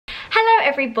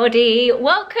everybody,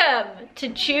 welcome to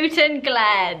Chewton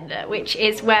Glen, which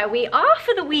is where we are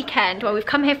for the weekend, where we've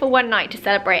come here for one night to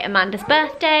celebrate Amanda's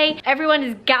birthday. Everyone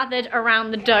is gathered around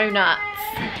the donuts.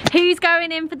 Who's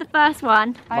going in for the first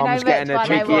one? Mum's getting a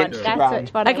cheeky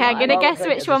Instagram. Okay, I'm gonna guess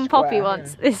which one Poppy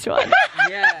wants. This one.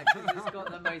 Yeah, because it's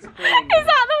got the most filling. Is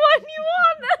that the one you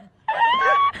want?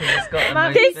 It's got the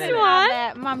most This filling.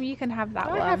 one. Mum, you can have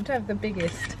that one. I have to have the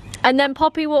biggest. And then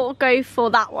Poppy will go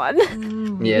for that one.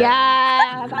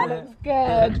 Yeah. That looks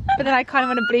good. But then I kind of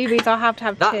want a blueberry, so I'll have to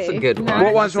have two. That's a good one.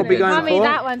 What ones will be going Mummy, for?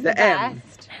 that one's the M.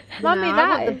 best. Mummy, I that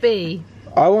want the B.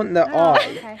 I want the I.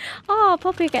 Okay. Oh,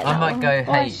 Poppy gets I that might one. go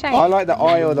Oh, hate. shame. I like the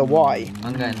I or the Y.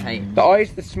 I'm going hate. The I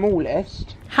is the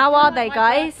smallest. How are they,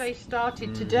 guys? They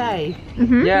started today.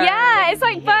 Yeah, it's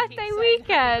like birthday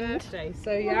weekend. Birthday,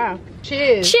 so yeah.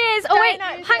 Cheers. Cheers! Oh wait,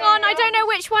 hang on, I don't know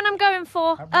which one I'm going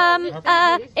for.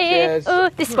 Cheers. Oh,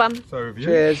 this one.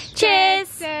 Cheers.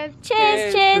 Cheers!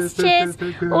 Cheers! Cheers!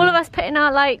 All of us putting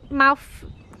our like mouth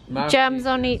germs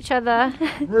on each other.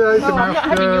 Oh, I'm not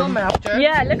having your mouth, Joe.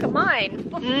 Yeah, look at mine.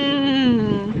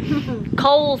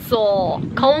 Coleslaw.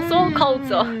 Coleslaw?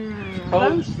 Coleslaw.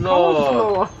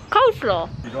 Coleslaw. Coleslaw.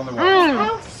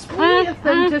 How sweet of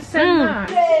them to send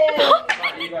that.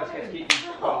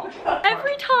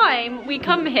 Every time we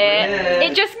come here,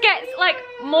 it just gets like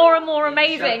more and more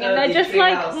amazing, and they're just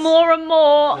like more and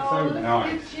more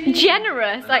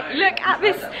generous. Like, look at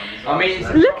this.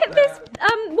 Look at this.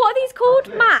 What are these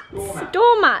called? Mats.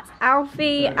 Doormats.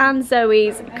 Alfie and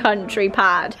Zoe's country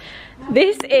pad.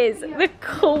 This is the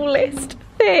coolest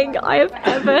thing I have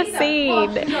ever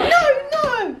seen.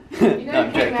 No,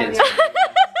 I'm joking.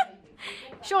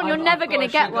 Sean, you're never going to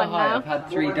get one now. I've had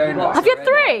 3 donuts. Have you had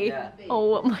 3? Yeah.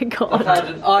 Oh my I've god. had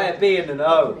an I, a B and an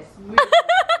O.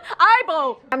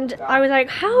 Eyeball! And I was like,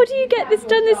 how do you get this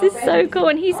done? This is so cool.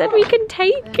 And he said we can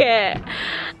take it.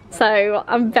 So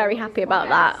I'm very happy about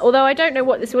that. Although I don't know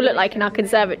what this will look like in our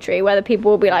conservatory, whether people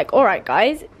will be like, all right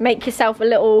guys, make yourself a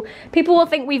little, people will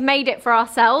think we've made it for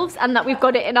ourselves and that we've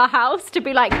got it in our house to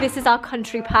be like, this is our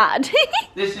country pad.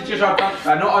 This is just our country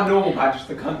pad, not a normal pad, just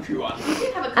the country one.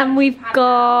 And we've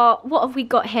got, what have we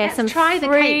got here? Let's some try the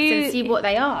fruit. cakes and see what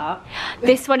they are.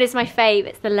 This one is my fave,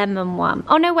 it's the lemon one.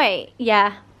 Oh no, wait,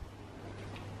 yeah.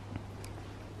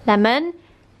 Lemon,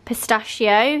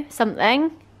 pistachio,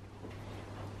 something.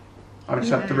 I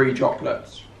just have 3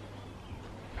 chocolates.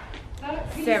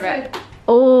 Syrup.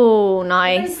 Oh,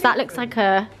 nice. That looks like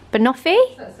a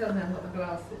banoffee?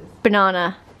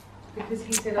 Banana.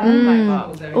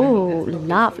 Oh,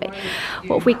 lovely.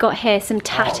 What have we got here? Some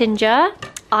Tattinger.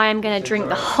 I am going to drink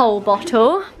the whole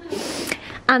bottle.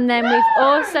 And then we've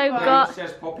also got... It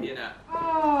says Poppy in it.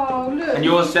 Oh, look. And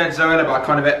yours said Zoella, but I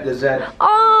kind of ate the Z.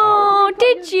 Oh,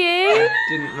 did you?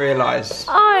 Didn't realise.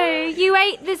 Oh, you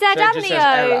ate the Z So it and just the says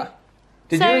O. Ella.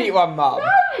 Did So- you eat one, Mum?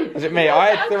 Was it me?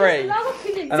 I had 3.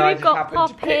 And So I we've just got happened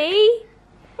to pick. Poppy.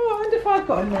 Oh, I wonder if I've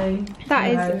got a name.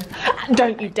 That is.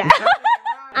 Don't you dare.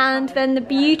 And then the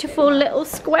beautiful little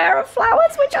square of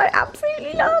flowers, which I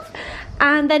absolutely love.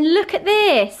 And then look at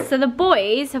this. So the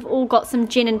boys have all got some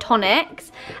gin and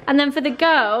tonics. And then for the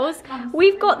girls,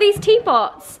 we've got these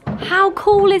teapots. How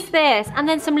cool is this? And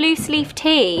then some loose leaf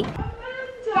tea.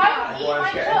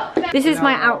 This is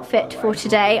my outfit for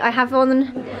today. I have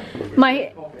on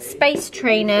my space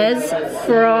trainers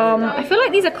from, I feel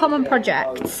like these are Common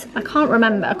Projects. I can't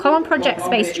remember. Common Project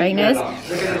space trainers.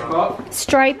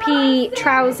 Stripy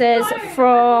trousers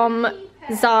from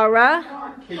Zara.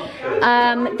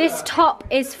 This top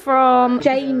is from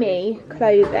Jamie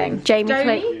clothing.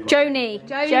 Joni.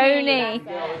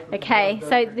 Okay,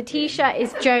 so the t-shirt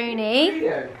is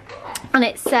Joni. And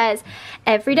it says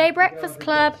Everyday Breakfast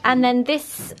Club. And then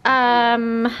this, what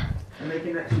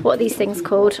are these things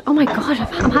called? Oh my god,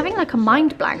 I'm having like a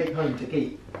mind blank.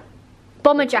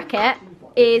 Bomber jacket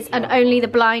is an Only the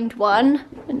Blind one.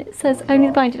 And it says Only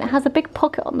the Blind, and it has a big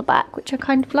pocket on the back, which I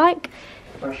kind of like.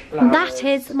 And that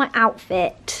is my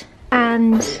outfit.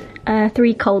 And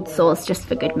 3 cold sores just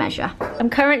for good measure. I'm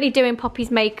currently doing Poppy's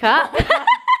makeup.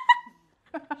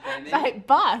 It's like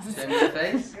buzz.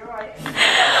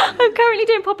 I'm currently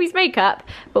doing Poppy's makeup,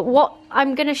 but what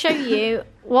I'm going to show you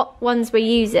what ones we're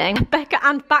using. Becca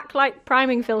and Backlight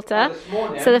priming filter.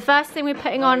 So the first thing we're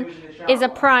putting on is a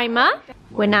primer.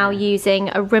 We're now using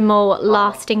a Rimmel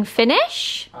Lasting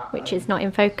Finish, which is not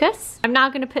in focus. I'm now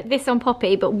going to put this on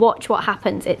Poppy, but watch what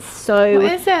happens. It's so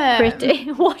What is it? pretty.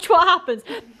 Watch what happens.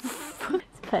 Let's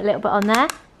put a little bit on there,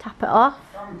 tap it off.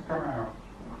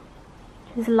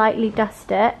 Just lightly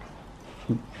dust it.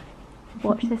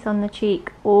 Watch this on the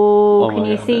cheek. Oh, can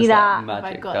you see that?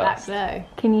 Magic I got dust. that glow.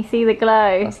 Can you see the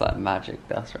glow? That's like magic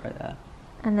dust right there.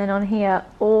 And then on here,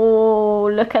 oh, Oh,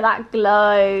 look at that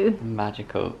glow.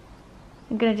 Magical.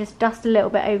 I'm gonna just dust a little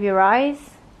bit over your eyes.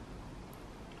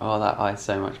 Oh, that eye's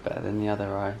so much better than the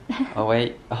other eye. Oh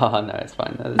wait. Oh no, it's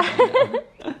fine.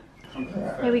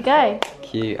 Here we go.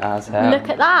 Cute as hell. Look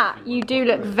at that. You do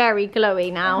look very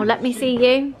glowy now. Let me see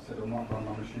you.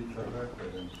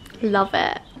 Love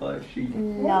it.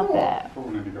 Love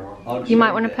it. You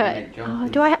might want to put... Oh,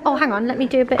 do I... Oh, hang on. Let me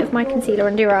do a bit of my concealer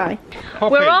under your eye.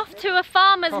 Poppy. We're off to a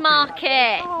farmer's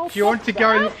market. Do you want to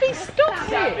go?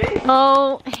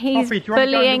 Oh, he's Poppy, do you want to go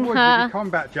in bullying the woods with her. your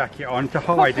combat jacket on to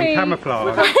hide and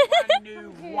camouflage?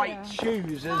 New white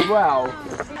shoes as well.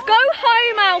 Go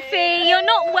home, Alfie. You're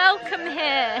not welcome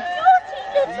here.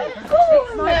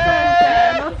 It's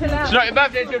not your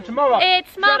birthday until tomorrow.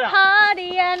 It's my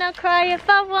party and I'll cry if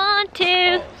I want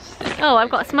to. Oh, I've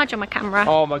got a smudge on my camera.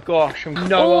 Oh my gosh,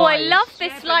 no Oh, eyes. I love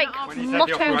this like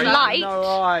mottoed light. No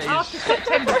eyes. After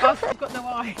September, I've got no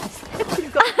eyes.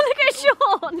 Look at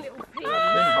Sean.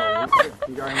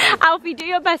 Alfie, do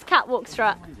your best catwalk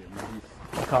strut.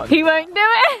 He won't do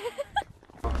it.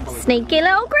 Sneaky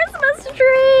little Christmas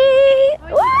tree.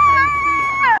 Woo!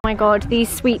 Oh my god, these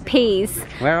sweet peas.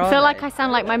 Where are I feel they? like I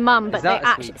sound like my mum, but they that a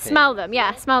actually sweet pea? smell them.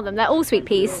 Yeah, smell them. They're all sweet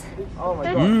peas.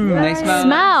 They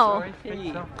smell.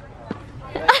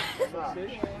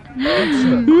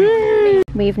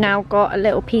 We've now got a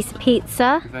little piece of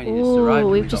pizza.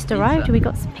 We've just arrived and we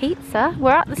got some pizza.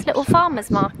 We're at this little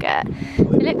farmer's market.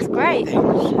 It looks great. He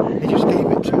just gave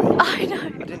it to me. I know. I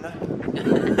didn't know.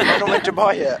 I don't meant to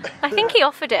buy it. I think he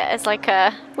offered it as like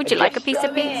a, would you like a piece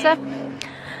of pizza?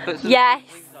 Yes.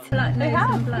 They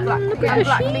have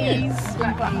black peas,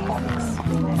 black fox.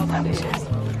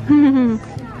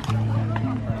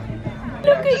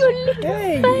 Look at your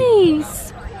little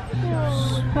face.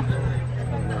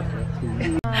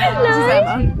 This is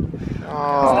Emma.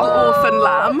 Oh. Orphan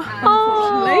lamb,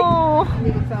 Oh,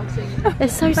 they're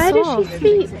so soft. Where does she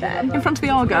feed them? in front of the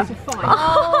Arga.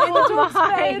 Oh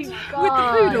my With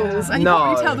the poodles, and you No. can't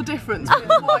really tell the difference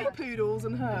between white poodles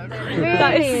and her.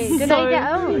 Really? Do they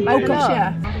get old? Oh gosh,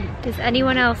 yeah. Does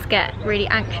anyone else get really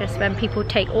anxious when people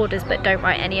take orders but don't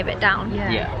write any of it down?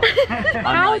 Yeah.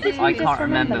 I can't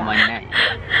remember my name.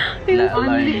 Let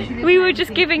alone. We were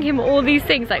just giving him all these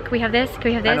things, like, can we have this, can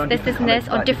we have this, this and this,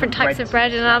 on different types of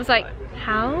bread, and I was like,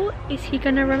 how is he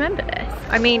gonna remember this?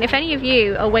 I mean, if any of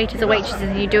you are waiters or waitresses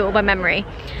and you do it all by memory,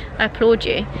 I applaud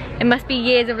you. It must be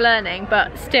years of learning,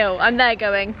 but still, I'm there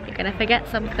going, you're gonna forget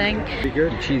something. Be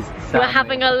good. She's We're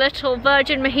having a little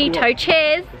virgin mojito.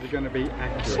 Cheers! Is it going to be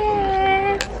accurate?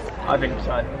 Cheers! I think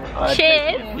so.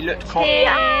 Cheers! You looked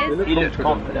confident. Cheers! You looked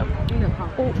confident.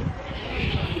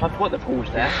 I thought the pool's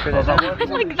there. I went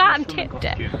like that and tipped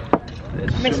it.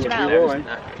 Missed it out.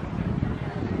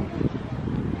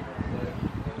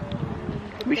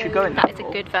 We should go in That is a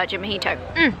good virgin mojito.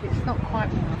 It's not quite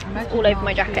All over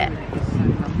my jacket.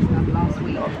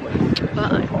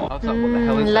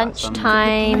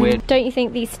 Lunchtime. Don't you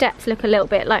think these steps look a little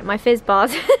bit like my fizz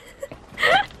bars?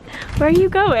 Where are you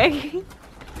going?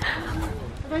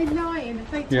 They lying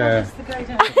if they Yeah. us to go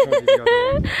down.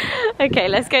 Okay,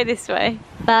 let's go this way.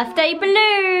 Birthday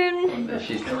balloon!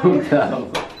 She's pulled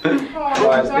out.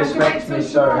 Guys, this makes me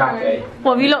so happy.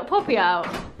 What, have you locked Poppy out?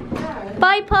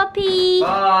 Bye, Poppy!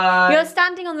 Bye. You're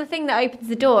standing on the thing that opens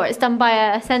the door. It's done by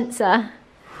a sensor.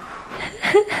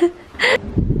 I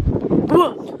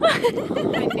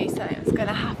knew something was going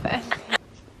to happen.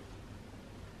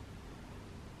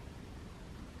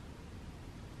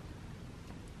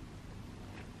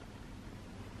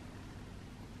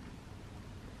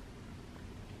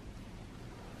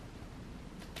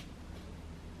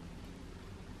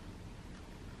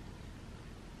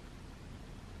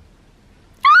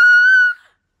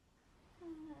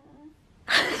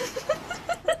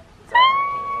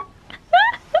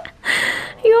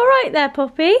 You alright there,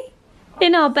 Poppy?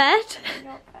 In our bed?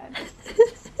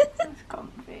 It's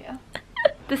comfy.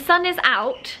 The sun is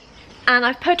out and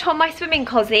I've put on my swimming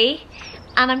cozy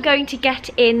and I'm going to get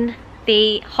in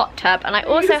the hot tub, and I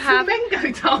also have...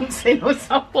 Go dancing or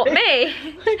something. What, me? Yeah.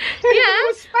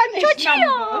 Spanish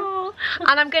Chachillo.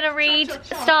 And I'm gonna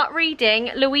start reading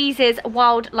Louise's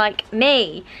Wild Like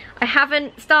Me. I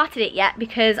haven't started it yet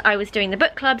because I was doing the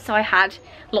book club, so I had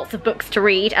lots of books to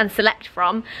read and select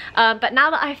from. But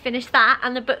now that I've finished that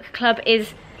and the book club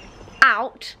is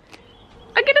out,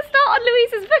 I'm gonna start on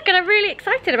Louise's book and I'm really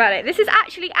excited about it. This is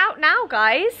actually out now,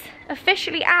 guys.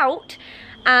 Officially out.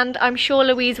 And I'm sure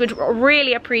Louise would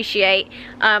really appreciate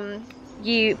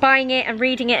you buying it and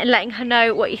reading it and letting her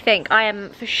know what you think. I am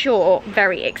for sure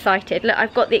very excited. Look,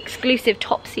 I've got the exclusive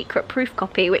top secret proof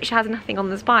copy which has nothing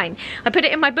on the spine. I put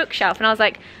it in my bookshelf and I was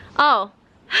like, oh,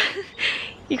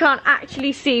 You can't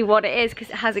actually see what it is because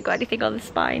it hasn't got anything on the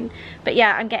spine. But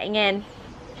yeah, I'm getting in.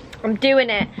 I'm doing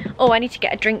it. Oh, I need to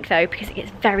get a drink though because it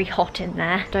gets very hot in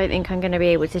there. Don't think I'm going to be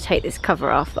able to take this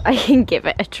cover off, but I can give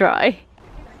it a try.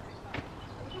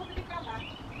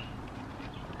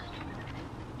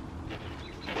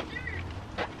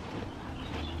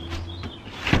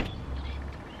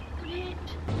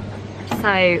 So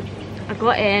I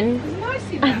got in. Nice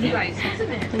in that place,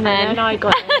 isn't it? And then I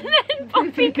got in. And then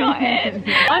Poppy got in.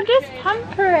 I'm just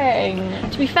pampering.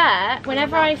 To be fair,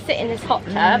 whenever I sit in this hot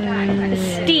tub,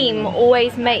 the steam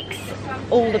always makes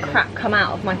all the crap come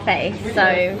out of my face.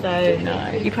 So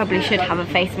nice. You probably should have a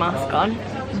face mask on.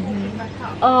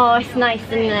 Oh, it's nice,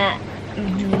 isn't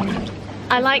it?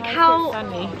 I like how,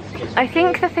 I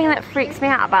think the thing that freaks me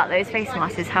out about those face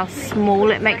masks is how small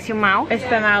it makes your mouth. It's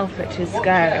the mouth which is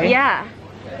scary. Yeah.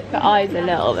 The eyes a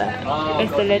little bit.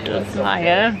 It's a little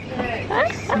higher.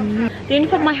 The only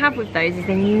problem I have with those is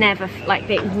they never, like,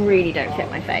 they really don't fit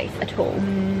my face at all.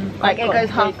 Like, it goes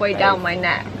halfway down my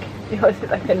neck. Yours is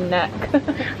like a neck.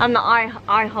 And the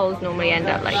eye holes normally end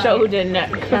up like shoulder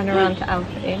neck. Turn around to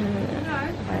Alfie.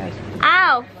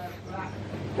 Alf!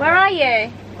 Where are you?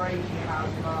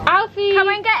 Alfie! Come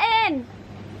and get in!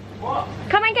 What?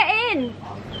 Come and get in!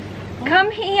 Come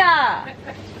here!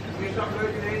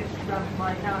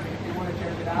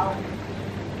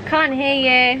 Can't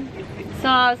hear you.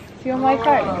 SARS. Is you on my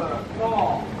phone?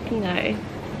 You know.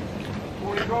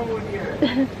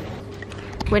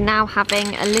 We're now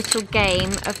having a little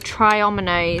game of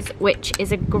Triominoes, which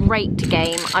is a great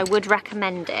game. I would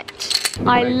recommend it.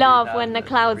 I love when the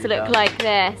clouds look like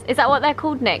this. Is that what they're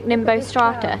called, Nick?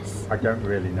 Nimbostratus? I don't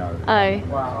really know. Oh.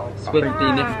 Wow.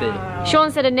 Swifty Nifty. Sean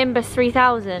said a Nimbus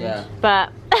 3000, Yeah.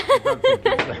 but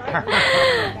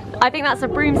I think that's a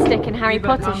broomstick in Harry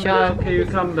Potter, Sean.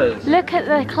 Cucumbers. Look at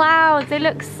the clouds, they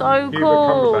look so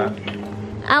cool.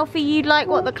 Alfie, you'd like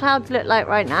what the clouds look like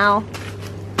right now.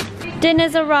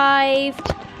 Dinner's arrived.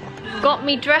 Got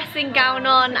me dressing gown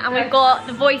on and we've got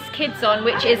The Voice Kids on,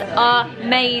 which is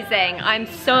amazing. I'm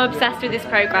so obsessed with this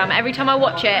program. Every time I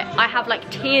watch it, I have like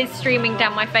tears streaming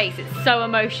down my face. It's so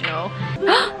emotional.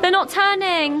 They're not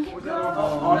turning.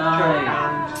 Oh,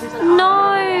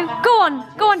 No.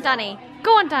 Go on, Danny.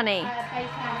 Go on, Danny.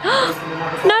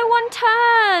 No one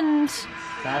turned.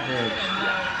 Savage.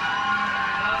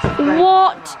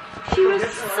 What? She was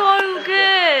so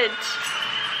good.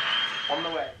 On the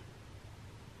way.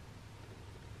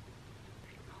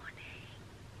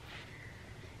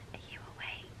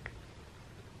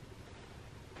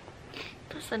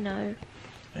 That's a no.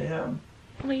 I am.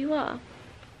 Well, you are.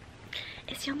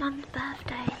 It's your mum's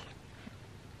birthday.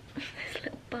 This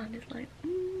little bun is like,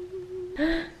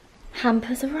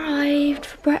 Hampers arrived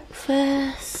for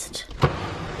breakfast.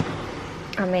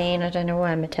 I mean, I don't know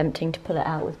why I'm attempting to pull it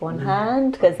out with one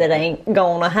hand, because it ain't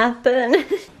gonna happen.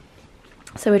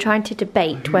 So we're trying to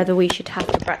debate whether we should have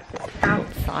the breakfast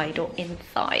outside or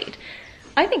inside.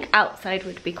 I think outside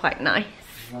would be quite nice,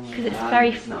 because it's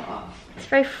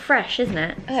very fresh, isn't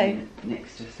it? Oh.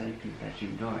 Nick's just opened the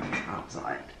bedroom door and it's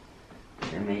outside.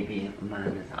 There may be a man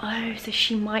is outside. Oh, so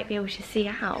she might be able to see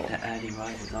out. They're early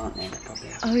risers, aren't they? They probably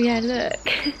have. Oh yeah, look.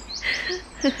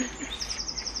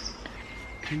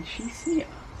 Can she see us?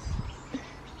 I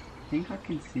think I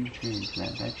can see through into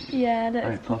their bedroom. Yeah,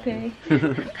 that's Oh, Poppy.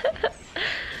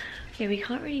 Yeah, we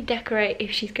can't really decorate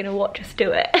if she's gonna watch us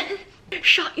do it.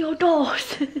 Shut your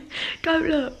doors. Don't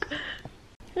look.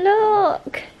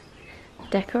 Look.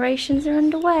 Decorations are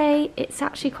underway. It's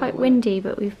actually quite windy,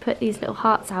 but we've put these little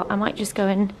hearts out. I might just go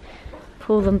and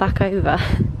pull them back over.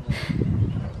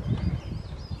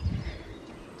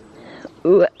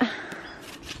 Ooh.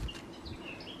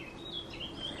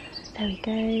 There we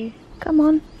go. Come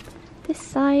on, this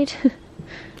side.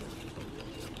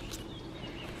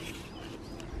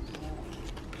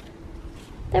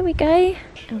 There we go.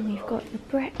 And we've got the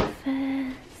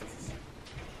breakfast.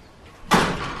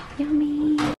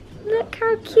 Yummy. Look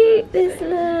how cute this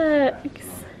looks.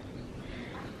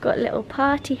 Got little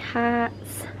party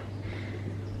hats.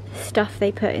 The stuff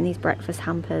they put in these breakfast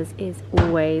hampers is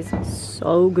always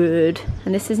so good.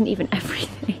 And this isn't even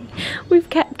everything. We've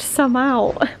kept some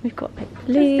out. We've got like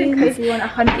balloons. Because you want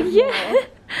 100 Yeah.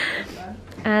 more.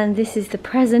 And this is the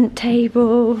present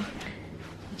table.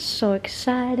 So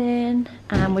exciting.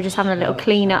 And we're just having a little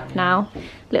clean up now.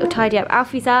 Little tidy up.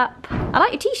 Alfie's up. I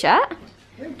like your t-shirt.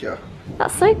 Thank you.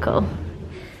 That's so cool.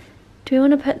 Do we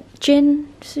want to put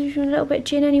gin? Just a little bit of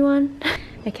gin, anyone?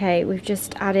 Okay, we've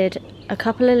just added a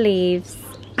couple of leaves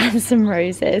and some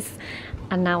roses.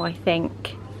 And now I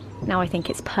think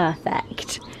it's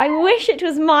perfect. I wish it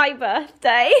was my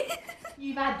birthday.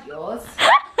 You've had yours.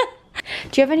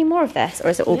 Do you have any more of this, or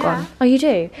is it all gone? Oh, you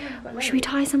do? Should we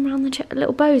tie some around the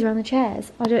little bows around the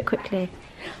chairs? I'll do it quickly.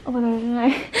 Oh my god, I don't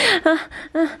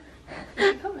know.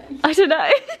 I don't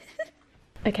know.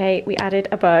 Okay, we added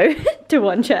a bow to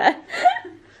one chair.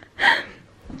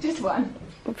 Just one.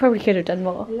 We probably could have done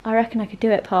more. I reckon I could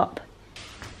do it, Pop.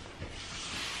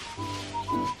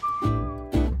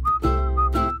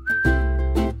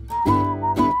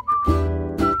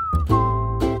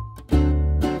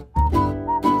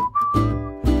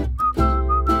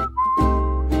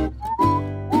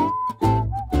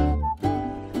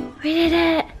 We did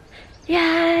it!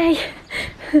 Yay!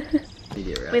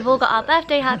 We've all got our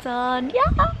birthday hats on. Yay!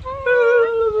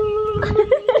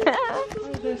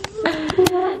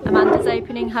 Amanda's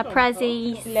opening her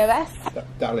prezzies.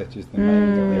 Dallet is the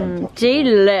main on top.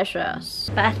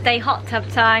 Delicious. Birthday hot tub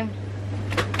time.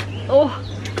 Oh,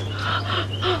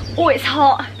 oh, it's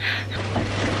hot.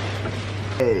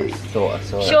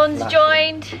 Sean's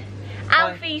joined.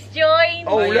 Alfie's joined.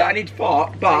 Oh, look, I need to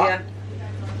fart, but...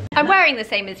 I'm wearing the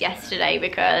same as yesterday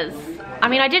because, I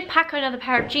mean, I did pack another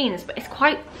pair of jeans, but it's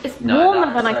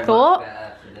warmer than I thought.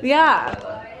 Yeah.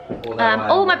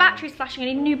 Oh, my battery's flashing. I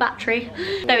need a new battery.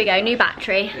 There we go, new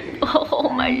battery. Oh,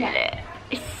 my lip.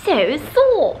 It's so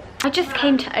sore. I just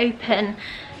came to open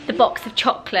the box of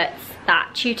chocolates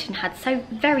that Tewton had so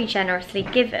very generously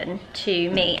given to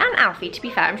me and Alfie, to be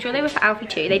fair. I'm sure they were for Alfie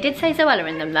too. They did say Zoella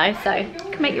in them though, so you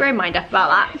can make your own mind up about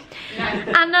that.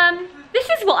 And this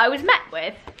is what I was met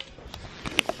with.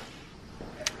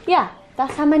 Yeah,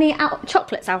 that's how many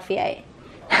chocolates Alfie ate.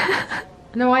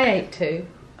 No, I ate 2.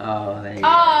 Oh, there you go.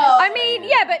 I mean,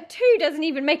 yeah, but 2 doesn't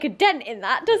even make a dent in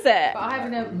that, does it? But I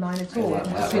haven't opened mine at all. I've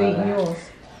just been eating yours.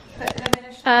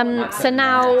 So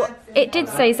now, it did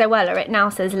say Zoella, it now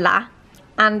says La.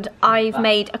 And I've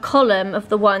made a column of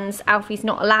the ones Alfie's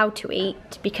not allowed to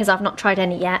eat because I've not tried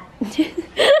any yet.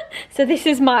 So this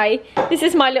is my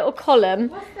little column.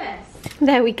 What's this?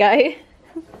 There we go.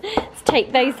 Let's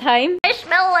take those home. They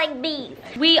smell like beef.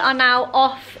 We are now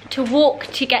off to walk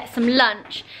to get some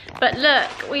lunch. But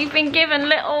look, we've been given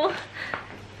little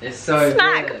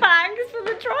snack bags for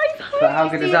the drive home. But how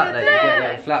good is that though? You get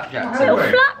little flapjacks. Little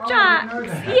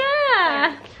flapjacks,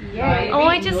 yeah. Oh,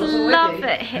 I just love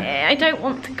it here. I don't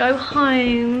want to go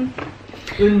home.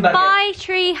 Bye,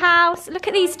 Treehouse. Look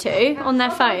at these two on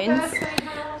their phones.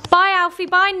 Bye, Alfie.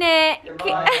 Bye, Nick.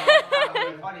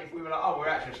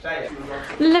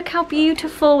 Look how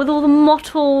beautiful with all the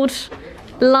mottled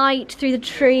light through the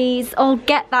trees. Oh,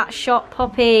 get that shot,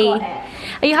 Poppy. Are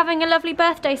you having a lovely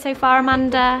birthday so far,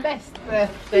 Amanda? Best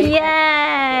birthday.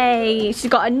 Yay! She's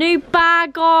got a new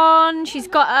bag on. She's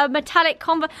got a metallic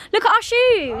Converse. Look at our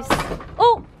shoes.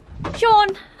 Oh,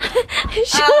 Sean.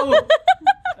 Sean.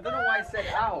 I don't know why I said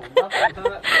ow.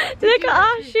 Look at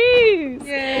our shoes.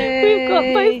 Yay.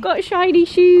 We've both got shiny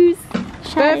shoes.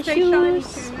 Shiny Birthday shoes. shiny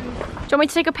shoes. Do you want me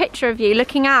to take a picture of you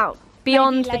looking out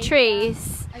beyond the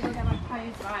trees? I gotta get my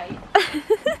pose right.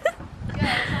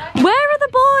 Where are the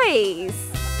boys?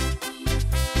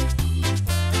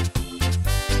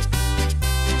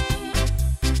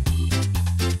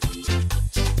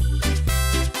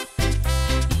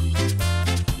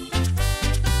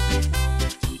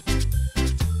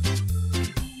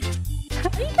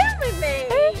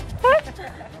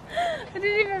 I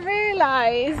didn't even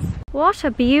realise. What a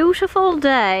beautiful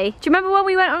day. Do you remember when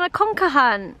we went on a conker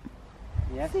hunt?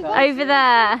 Yes, Over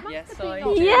there? Yes, I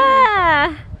do.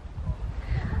 Yeah.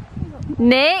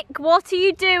 Nick, what are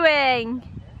you doing?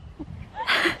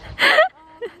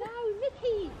 No,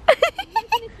 Nicky.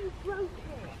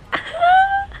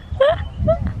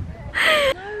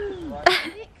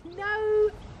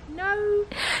 No.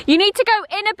 You need to go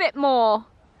in a bit more.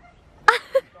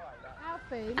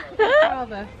 Alfie,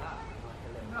 father.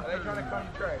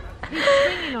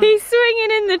 He's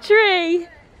swinging in the tree.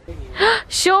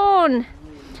 Sean,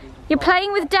 you're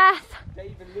playing with death.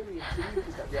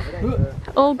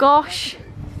 Oh gosh.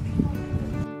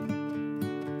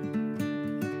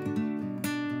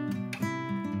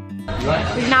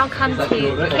 We've now come to the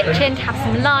kitchen to have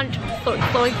some lunch. I'm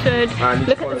so excited.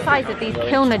 Look at the size of these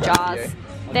Pilner jars.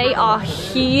 They are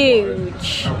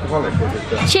huge.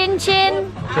 Chin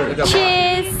chin.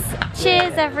 Cheers.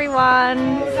 Cheers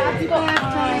everyone.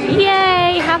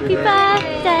 Yay, happy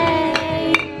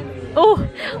birthday. Oh,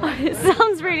 it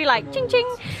sounds really like ching ching.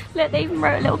 Look, they even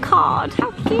wrote a little card.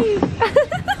 How cute.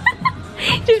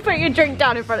 Just putting a drink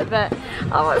down in front of it.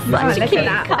 Oh, it's such a cute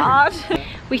card.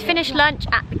 We finished lunch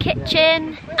at the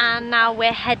kitchen and now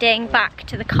we're heading back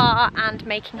to the car and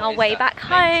making our way back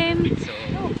home.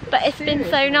 But it's been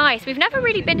so nice. We've never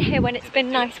really been here when it's been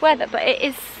nice weather, but it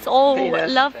is so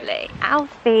lovely.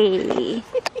 Alfie.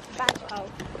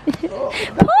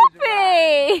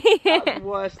 Poppy! That's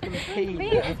worse than pee.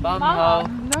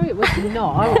 Bumhole. No, it was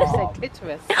not. I would have said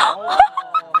clitoris.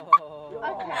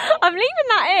 I'm leaving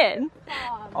that in.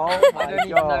 Oh my God. I don't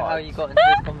even know how you got into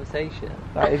this conversation.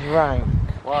 That is rank.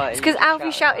 Why? It's because Alfie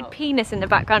shouted penis in the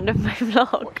background of my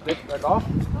vlog.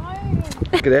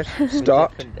 Look at this.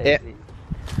 Stop. It.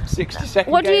 60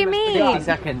 seconds. What do you mean? 60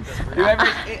 seconds. Whoever's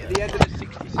at the end of the 60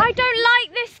 seconds. I don't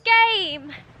like this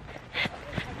game.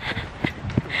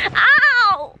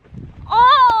 Ow!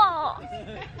 Oh!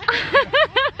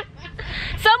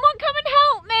 Someone come and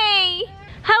help me!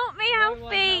 Help me,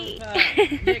 Alfie!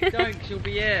 Nick, don't, she'll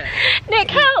be here.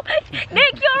 Nick, help! Nick, you're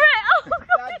it! Oh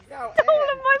God, it's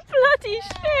stolen my bloody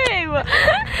shoe!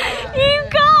 You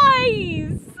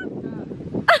guys!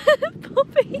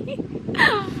 Poppy!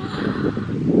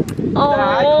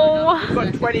 Oh! You've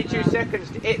got 22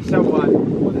 seconds to hit someone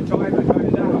before the timer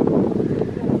goes out.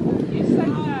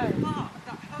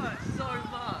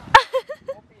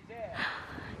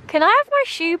 Can I have my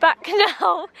shoe back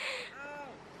now?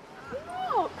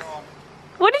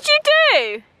 What did you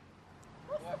do?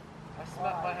 I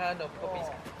smacked my hand off Poppy's.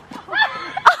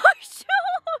 Oh, Sean!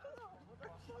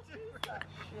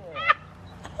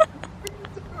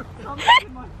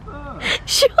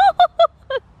 Sean!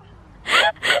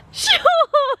 Sean!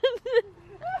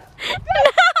 No,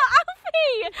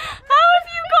 Alfie! How have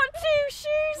you got 2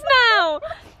 shoes now?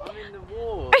 I'm in the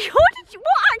wall.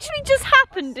 What actually just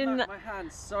happened in that? My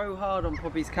hand so hard on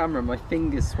Poppy's camera, my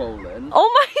finger's swollen. Oh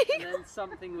my And then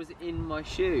something was in my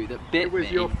shoe that bit It was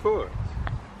me. your foot.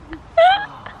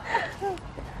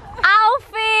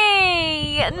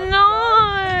 Alfie! No!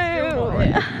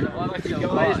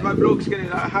 Guys, my vlog's gonna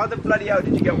like, how the bloody hell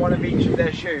did you get one of each of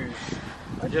their shoes?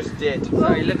 I just did.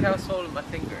 Sorry, look how swollen my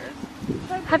finger is.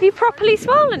 Have you properly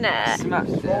swollen it? Smacked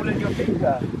it. Swollen your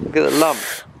finger. Look at the lump.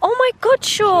 Oh my God,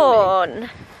 Sean!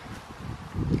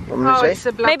 Oh, it's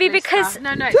a blood Maybe blister. because...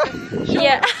 No, no.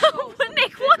 Yeah.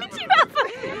 Nick, why did you have a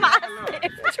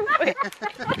massive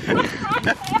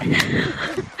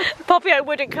Poppy, I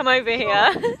wouldn't come over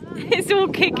here. It's all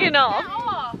kicking off.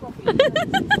 Nick.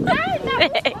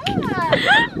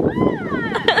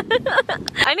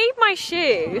 I need my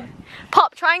shoe.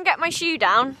 Pop, try and get my shoe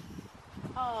down.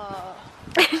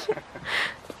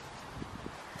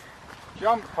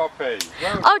 Jump, Poppy.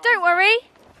 Oh, don't worry.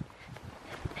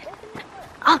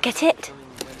 I'll get it.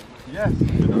 Yes.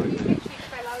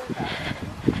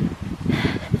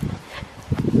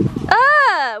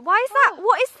 Why is that?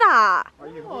 What is that?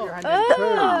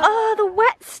 Oh, the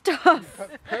wet stuff.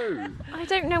 Poo. I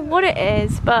don't know what it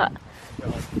is, but...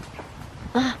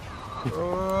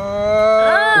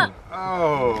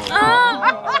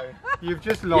 You've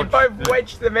just You lost. both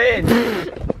wedged them in.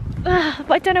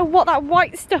 I don't know what that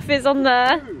white stuff is on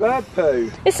there. Bird poo.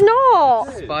 It's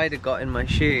not. Spider got in my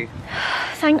shoe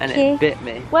Thank and you. it bit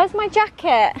me. Where's my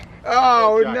jacket?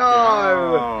 Oh Jacket.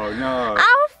 no! Oh no.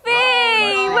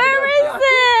 Alfie, where is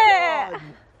it?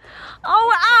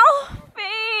 Oh,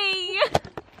 Alfie!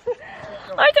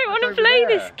 I don't want to over play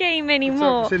there. this game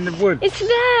anymore. It's in the woods. It's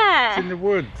there. It's in the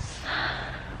woods.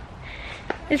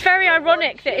 It's very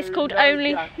ironic that it's called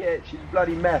only... Jacket. She's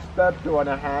bloody mess. Bird poo on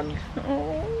her hand.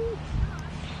 Oh.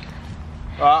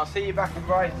 Well, I'll see you back in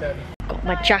Brighton. Got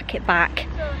my jacket back.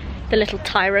 The little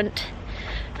tyrant.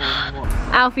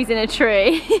 Alfie's in a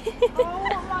tree.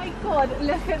 Oh my God,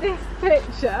 look at this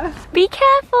picture. Be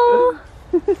careful.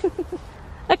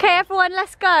 Okay, everyone,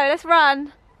 let's go. Let's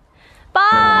run.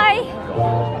 Bye.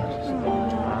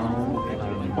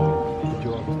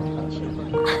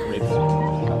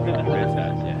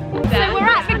 So we're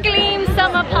at the Gleam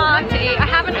Summer Party. I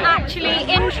haven't actually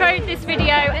introed this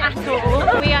video at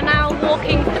all. We are now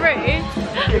walking through.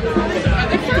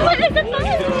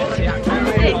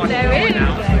 There is.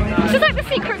 This is like the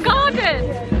secret garden.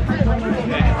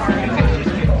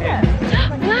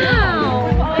 Wow.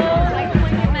 Oh my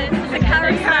goodness. There's a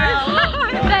carousel.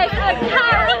 There's a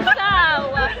carousel.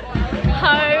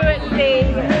 Holy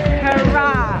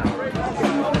crap.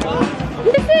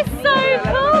 This is so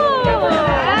cool.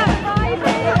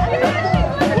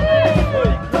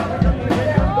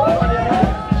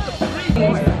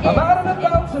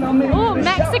 Oh,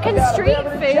 Mexican street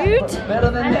food.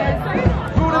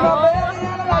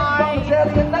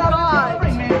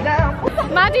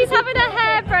 Maddie's having her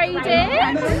hair braided.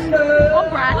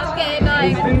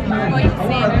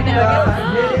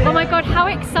 Oh my God, how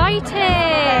exciting!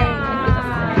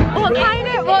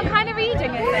 What kind of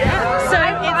reading is it? So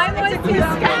I'm always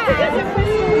scared.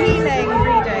 Healing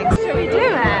reading. Shall we do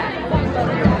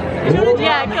it?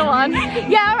 Yeah, go on.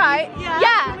 Yeah, alright.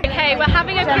 Yeah. Okay, we're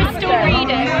having a crystal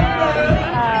reading.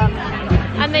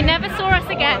 And And they never saw us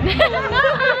again.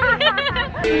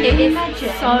 It is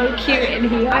so cute in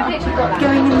here. I've literally got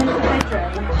going in the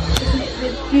bedroom.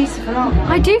 It's beautiful, aren't it?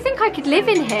 I do think I could live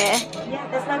in here. Yeah,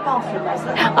 there's no bathroom there.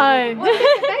 So Oh.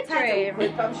 bedroom.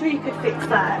 But I'm sure you could fix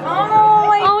that.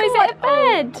 Oh, is it a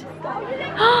bed?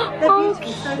 Oh,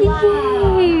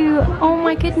 cute. Oh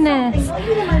my goodness.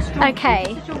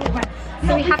 Okay.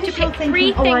 So we have to pick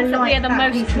 3 things that we are the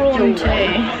most drawn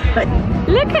to.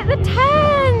 Look at the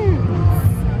tents.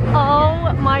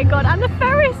 Oh my god, and the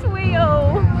Ferris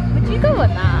wheel. Would you go on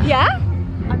that? Yeah?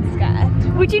 I'm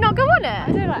scared. Would you not go on it? I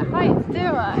don't like heights, do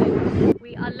I?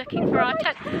 We are looking for our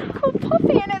tent. Called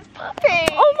Poppy and it's Poppy.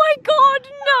 Oh my god,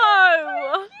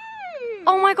 no!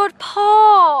 Oh my god,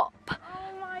 Pop! Oh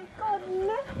my god,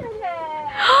 look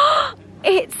at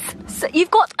it!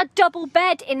 You've got a double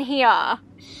bed in here.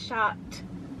 Shut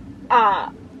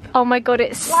up. Oh my god,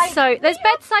 it's so... There's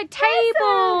bedside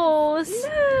tables.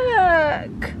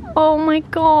 Look. Oh my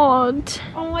god.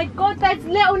 Oh my god, there's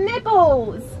little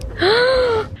nibbles.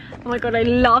 Oh my god, I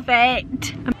love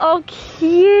it. Oh,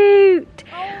 cute.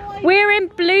 We're in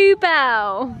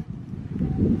Bluebell.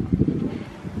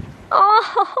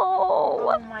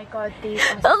 Oh my god, these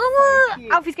are so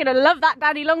cute. Alfie's gonna love that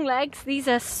daddy long legs. These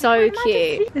are so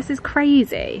cute. This is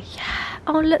crazy. Yeah.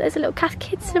 Oh look, there's a little Cath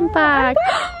Kidston bag.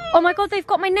 Oh my god, they've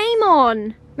got my name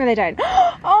on. No, they don't.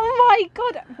 Oh my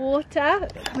god, water.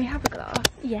 Can we have a glass?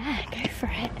 Yeah, go for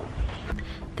it.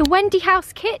 The Wendy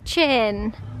House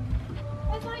kitchen.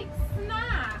 There's like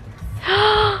snacks.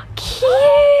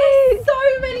 Cute. So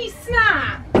many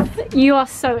snacks. You are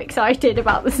so excited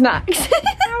about the snacks.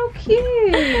 How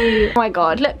cute. Oh my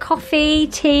god, look, coffee,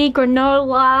 tea,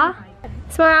 granola.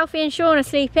 It's where Alfie and Sean are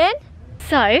sleeping.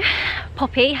 So,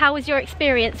 Poppy, how was your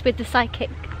experience with the psychic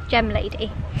gem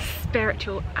lady?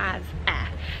 Spiritual as F.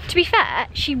 To be fair,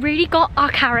 she really got our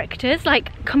characters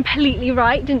like completely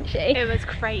right, didn't she? It was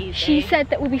crazy. She said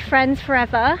that we'll be friends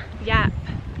forever. Yeah.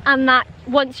 And that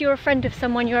once you're a friend of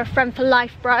someone, you're a friend for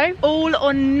life, bro. All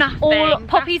or nothing.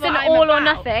 Poppy's an all or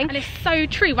nothing. And it's so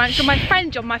true. Once you're my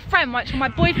friend, you're my friend. Once you're my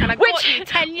boyfriend, I got you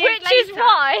 10 years Which later. is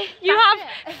why you have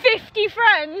 50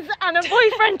 friends and a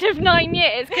boyfriend of 9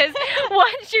 years. Because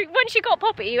once you got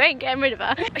Poppy, you ain't getting rid of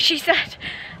her. She said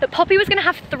that Poppy was going to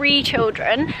have 3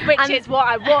 children. Which is what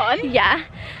I want. Yeah.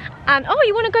 And oh,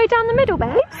 you want to go down the middle,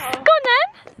 babe? Go on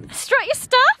then. Strut your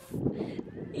stuff.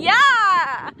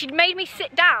 Yeah. She'd made me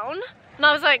sit down. And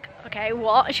I was like, okay,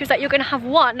 what? And she was like, you're gonna have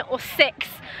 1 or 6.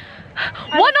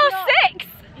 1 or 6?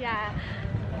 Yeah.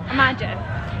 Imagine.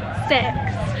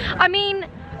 6. I mean,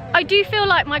 I do feel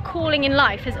like my calling in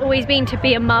life has always been to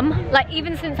be a mum, like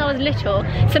even since I was little.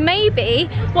 So maybe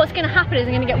what's gonna happen is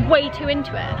I'm gonna get way too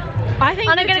into it. I think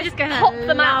and I'm gonna just pop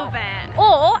them out.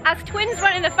 Or as twins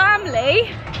running a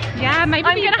family, yeah, maybe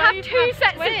I'm gonna have 2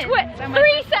 sets of twins.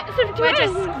 3 sets of twins. We're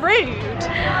just rude.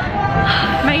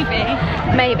 Maybe.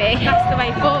 Maybe. That's the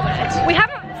way forward. We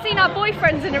haven't seen our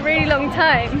boyfriends in a really long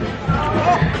time.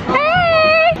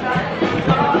 Hey!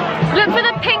 Look for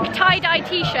the pink tie-dye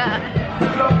t-shirt.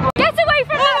 Get away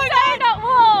from that donut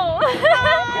wall!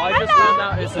 I just found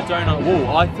out it's a donut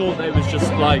wall. I thought that it was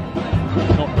just like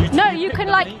not beautiful. No, you can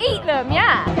like eat them,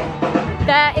 yeah.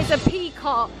 There is a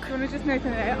peacock. Do you want to just note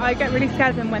on it? I get really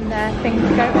scared when their things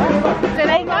go off. Do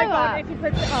they go up? If you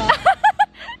put it off.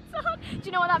 Do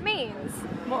you know what that means?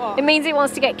 What? It means it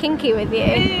wants to get kinky with you.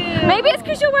 Ew. Maybe it's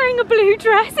because you're wearing a blue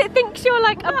dress. It thinks you're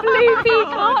like a blue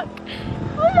peacock.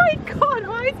 Oh my god,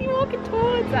 why is he walking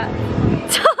towards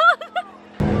us?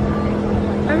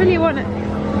 I really want it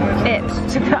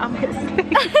to put up his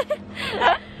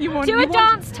sleeve. Do a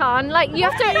dance, Tan. Like you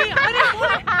have to. I don't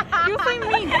want it. You're so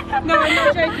mean. No, I'm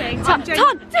not joking. I'm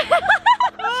joking.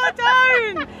 Oh,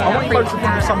 don't! I want you both to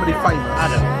think of somebody famous.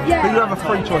 Adam. Yeah. But you have a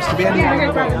free choice to be anyone in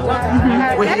the world.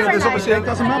 We're here, there's obviously, it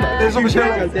doesn't matter. There's obviously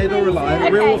dead or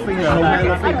alive, real or female,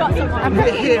 male or female. And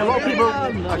we're here, a lot of people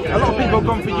have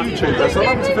gone for YouTubers, so I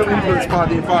want to feel influenced by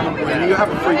the environment we're in. You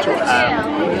have a free choice.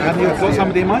 And you've got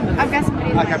somebody in mind? I've got somebody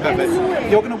in mind. Okay, perfect.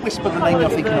 You're going to whisper the name you're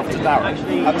thinking of to Darren.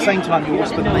 At the same time, you'll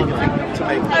whisper the name you're thinking of to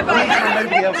me.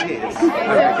 Nobody else hears.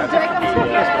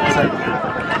 So,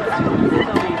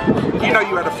 you know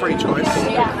you had a free choice.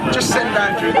 Just send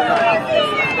Andrew the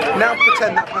name. Now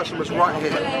pretend that person was right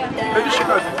here. Who does she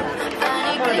go for?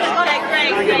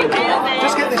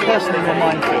 Just get this person in your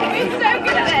mind for me.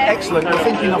 Excellent, you're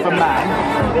thinking of a man.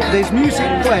 There's music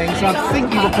playing, so I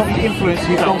think you were probably influenced,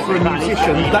 you've gone for a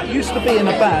musician that used to be in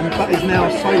a band but is now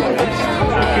a soloist.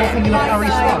 You're thinking of Harry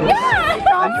Styles.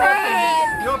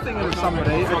 You're thinking of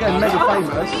somebody, again, mega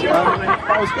famous.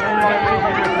 I was going like,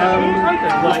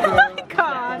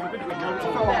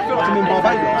 feel like I'm in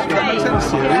Barbados. Does that make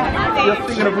sense to you? You're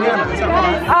thinking of Rihanna, is that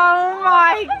right? Oh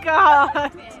my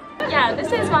god! Yeah,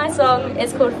 this is my song.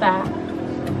 It's called Fair.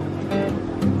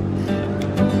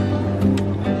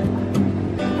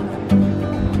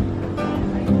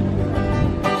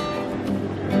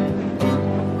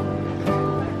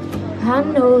 I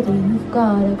know that you've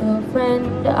got a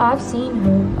girlfriend. I've seen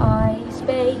her eyes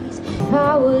space. If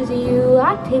I was you,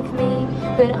 I'd pick me,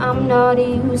 but I'm not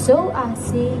you, so I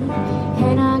see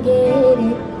and I get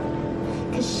it.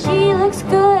 'Cause she looks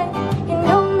good in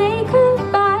no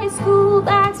makeup. Buy school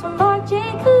bags from Marc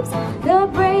Jacobs. The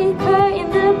breaker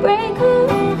in the breaker,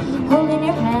 holding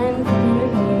your hand, pulling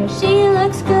her hair. She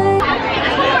looks good.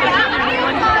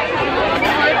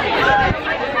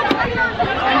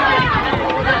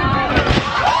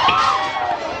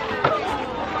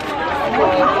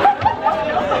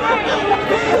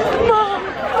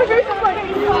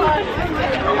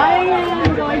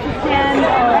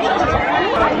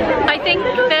 I think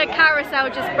the carousel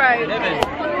just broke.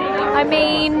 I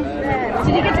mean,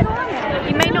 did you get to go on it?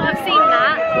 You may not have seen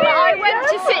that, but I went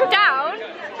to sit down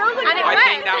and it broke. I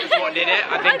think that was what did it.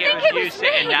 I think it was you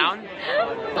sitting down.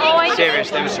 Oh,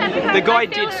 Seriously, the guy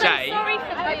did say,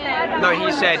 no,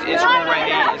 he said it's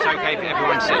already, it's okay for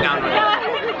everyone to sit down on it.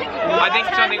 I think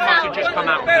something must have just come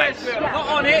out of place. Not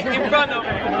on it, in front of it.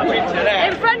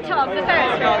 In front of the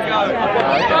Ferris wheel.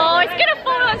 Oh, it's gonna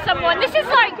fall on someone. This is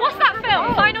like, what's that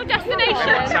film? Final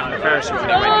Destination.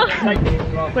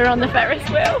 We're on the Ferris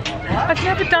wheel. I've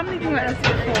never done anything like this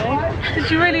before. Did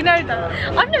you really know that?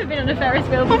 I've never been on a Ferris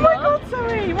wheel before. Oh my god,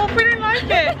 sorry. What if we didn't like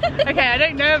it? Okay, I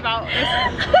don't know about this.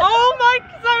 Oh my,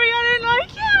 sorry, I don't like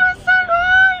it. It was so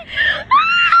high.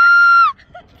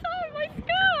 Oh, my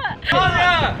skirt.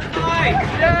 Connor! Hi!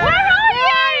 Where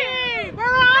are you?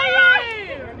 Where are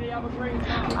you?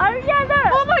 Oh yeah, look.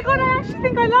 Oh my god, I actually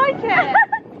think I like it.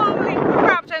 Holy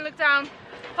crap, don't look down.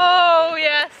 Oh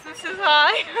yes, this is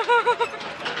high.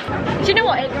 Do you know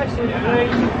what?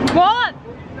 What?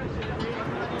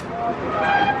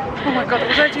 Oh my god, what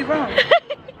did I do wrong?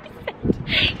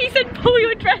 He said pull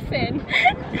your dress in.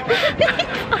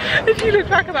 If you look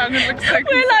back at that, I'm gonna look so confused.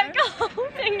 We're like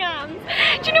holding hands.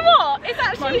 Do you know what? It's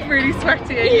actually I'm really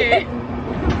sweaty at you.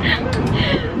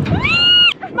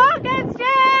 Marcus,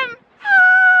 Jim!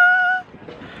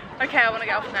 Okay, I want to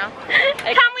get off now.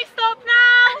 Okay. Can we stop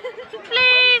now?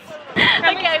 Please?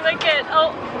 Okay, we're good.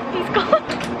 Oh, he's gone.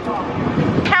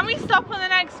 Can we stop on the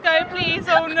next go, please?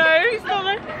 Oh no, he's not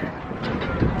there.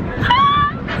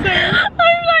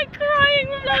 I'm like crying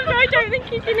with laughter. I don't think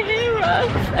he can hear us.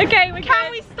 Okay, we're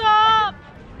Can we stop?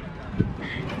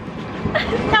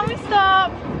 Can we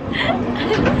stop?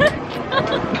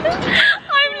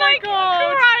 I'm like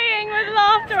crying with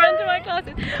laughter under my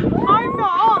glasses. I'm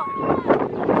not.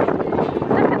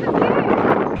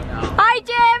 Hi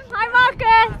Jim, hi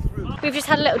Marcus. We've just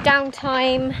had a little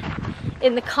downtime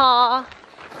in the car,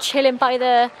 chilling by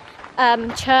the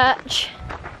church.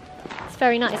 It's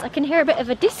very nice. I can hear a bit of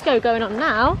a disco going on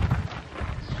now.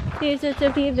 Have a little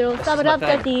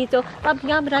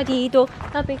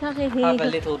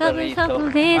burrito.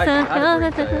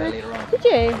 Did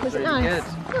you? Was it nice?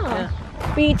 Oh.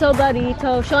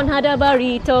 Burrito. Sean had a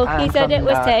burrito. He said it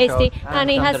was tasty, and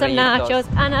he had some nachos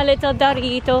and a little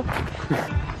Dorito.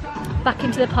 Back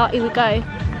into the party we go.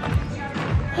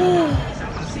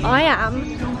 I am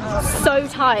so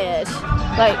tired.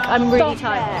 Like, I'm really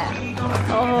tired.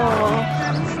 Oh,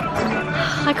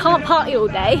 I can't party all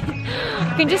day.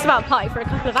 I can just about party for a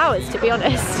couple of hours, to be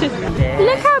honest.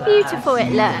 Look how beautiful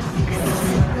it looks.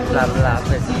 Blah blah.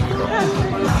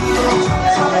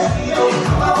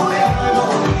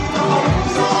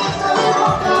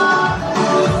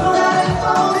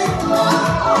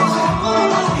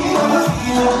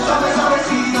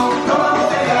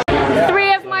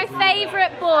 3 of my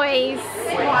favourite boys.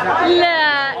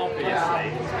 Look.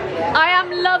 I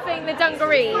am loving the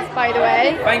dungarees, by the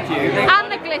way. Thank you.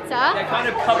 And the glitter. They're kind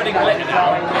of covered in glitter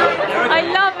now. I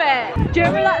love it. Do you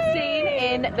remember that scene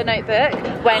in The Notebook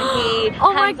when he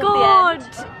Oh my god.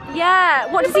 Yeah.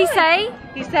 What does he say?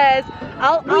 He says,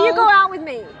 will you go out with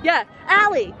me? Yeah.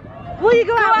 Allie, will you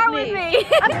go out with me?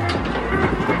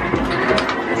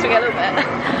 Swing a little bit.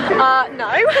 No.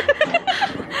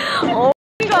 Oh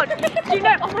my god. Do you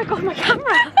know? Oh my god, my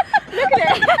camera. Look at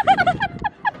it.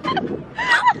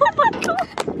 Oh my god.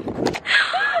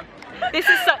 This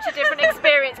is such a different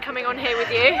experience coming on here with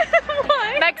you.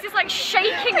 Why? Meg's is like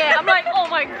shaking it. I'm like, oh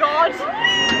my god.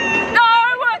 No,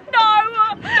 no,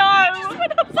 no.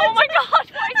 Oh my god,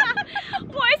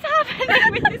 what is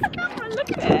happening with this camera? Look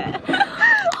at it.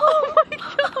 Oh my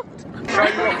god.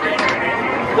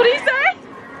 What did he say?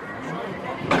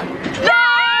 No!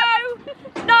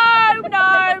 No!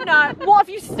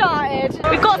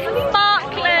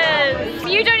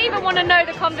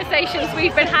 conversations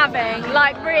we've been having.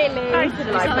 Like, really.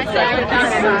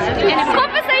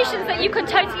 Conversations that you can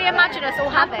totally imagine us all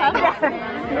having.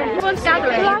 Everyone's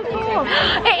gathering.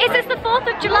 It's the 4th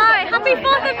of July. Happy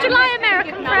 4th of July,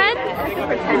 American friends.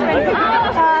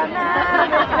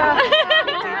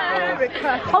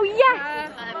 Oh, yes.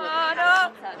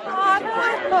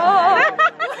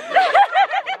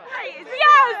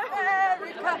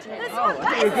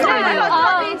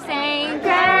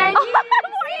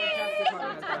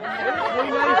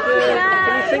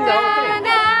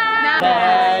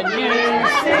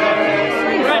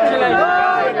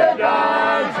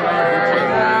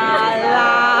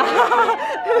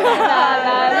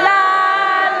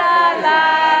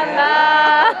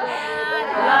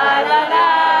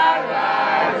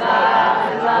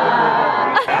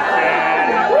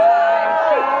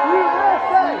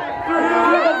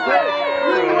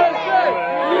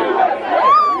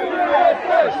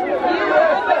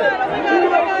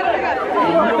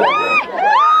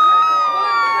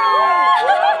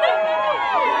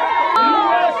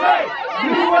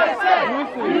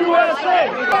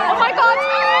 Oh my god!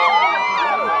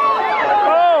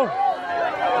 Oh!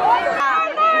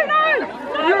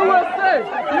 USA!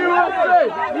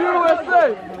 USA!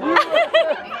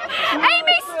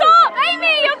 Amy, stop!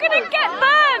 Amy, you're gonna get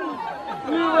burned!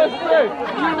 USA!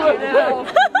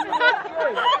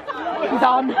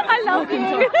 Done. I love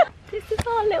you. This is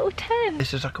our little tent.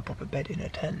 This is like a proper bed in a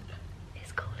tent.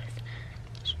 It's cool, isn't it?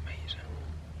 It's amazing.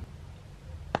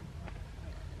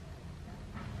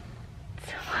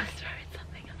 Someone's throwing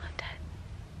something in our tent.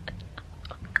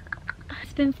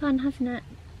 It's been fun, hasn't it?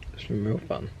 It's been real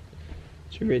fun.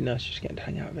 It's been really nice just getting to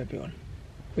hang out with everyone.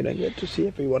 We don't get to see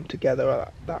everyone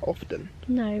together that often.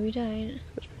 No, we don't.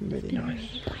 It's been really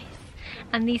nice.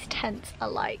 And these tents are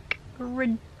like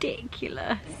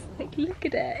ridiculous. Like, look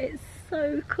at it. It's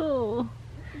so cool.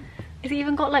 It's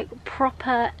even got like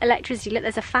proper electricity. Look,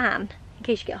 there's a fan in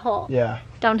case you get hot. Yeah.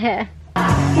 Down here.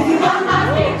 If you want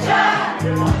my picture,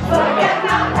 forget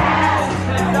my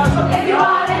past. If you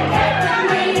want it,